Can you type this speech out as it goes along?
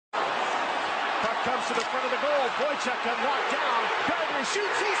comes to the front of the goal. Boychuk got locked down. Gardner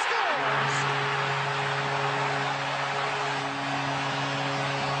shoots, he scores!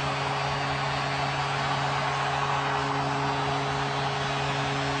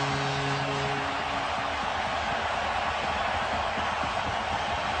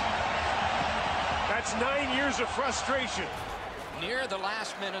 That's 9 years of frustration. Near the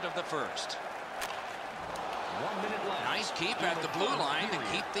last minute of the first. 1 minute left. Nice keep at the blue line to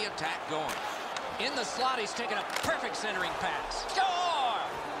keep the attack going. In the slot, he's taken a perfect centering pass. Score!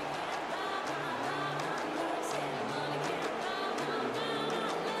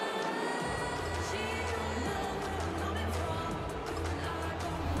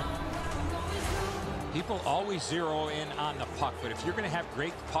 People always zero in on the puck, but if you're going to have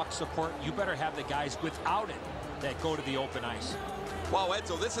great puck support, you better have the guys without it that go to the open ice. Wow,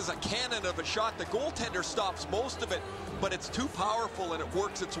 Edzo, this is a cannon of a shot. The goaltender stops most of it, but it's too powerful and it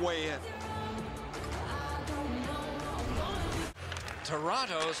works its way in.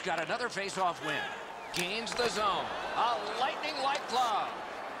 Toronto's got another face-off win. Gains the zone. A lightning-like glove.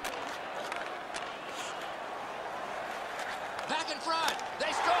 Back in front.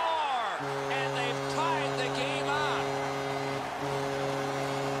 They score! And they've tied the game up.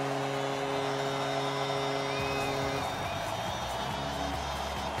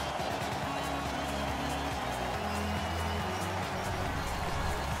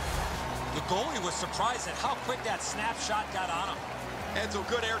 The goalie was surprised at how quick that snapshot got on him. Edzo,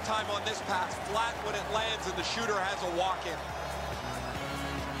 good airtime on this pass. Flat when it lands and the shooter has a walk-in.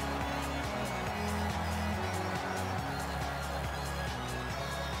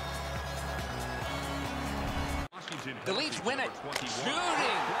 The Leafs win it.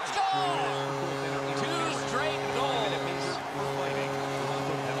 Shooting. Score! 2 straight goals.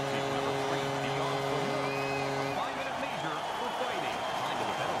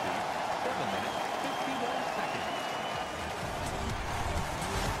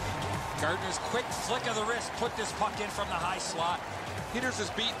 Gardner's quick flick of the wrist put this puck in from the high slot. Hitters is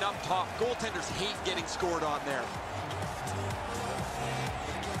beaten up top. Goaltenders hate getting scored on there.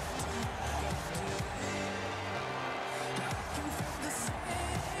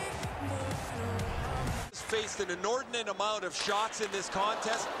 Faced an inordinate amount of shots in this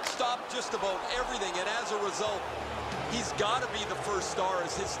contest, stopped just about everything, and as a result, he's got to be the first star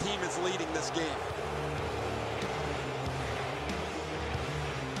as his team is leading this game.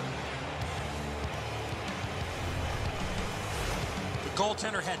 The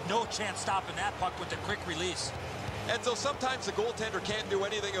goaltender had no chance stopping that puck with the quick release. And so sometimes the goaltender can't do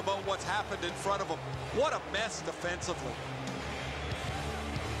anything about what's happened in front of him. What a mess defensively.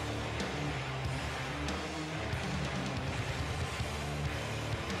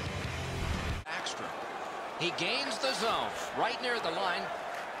 He gains the zone, right near the line.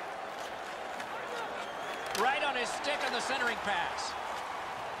 Right on his stick on the centering pass.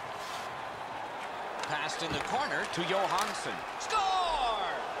 Passed in the corner to Johansson. Score!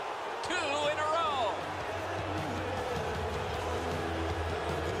 2 in a row.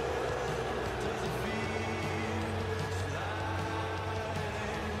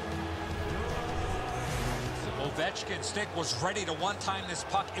 Ovechkin's stick was ready to one-time this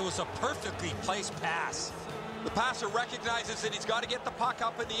puck. It was a perfectly placed pass. The passer recognizes that he's got to get the puck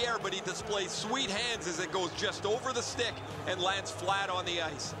up in the air, but he displays sweet hands as it goes just over the stick and lands flat on the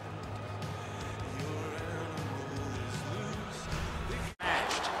ice.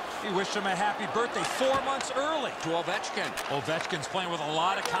 Matched. He wished him a happy birthday 4 months early. To Ovechkin. Ovechkin's playing with a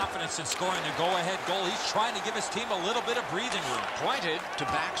lot of confidence in scoring the go-ahead goal. He's trying to give his team a little bit of breathing room. Pointed to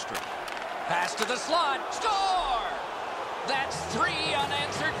Backstrom. Pass to the slot. Score! That's 3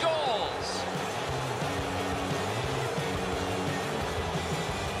 unanswered goals.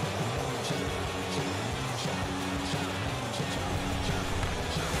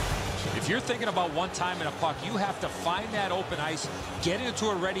 If you're thinking about one-timing a puck, you have to find that open ice, get into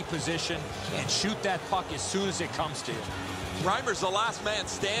a ready position, and shoot that puck as soon as it comes to you. Reimer's the last man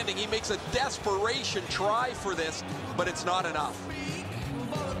standing. He makes a desperation try for this, but it's not enough.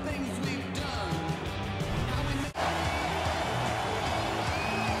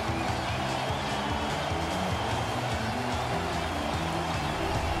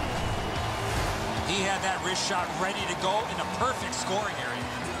 He had that wrist shot ready to go in a perfect scoring area.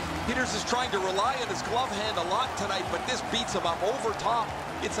 Peters is trying to rely on his glove hand a lot tonight, but this beats him up over top.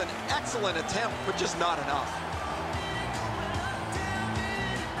 It's an excellent attempt, but just not enough.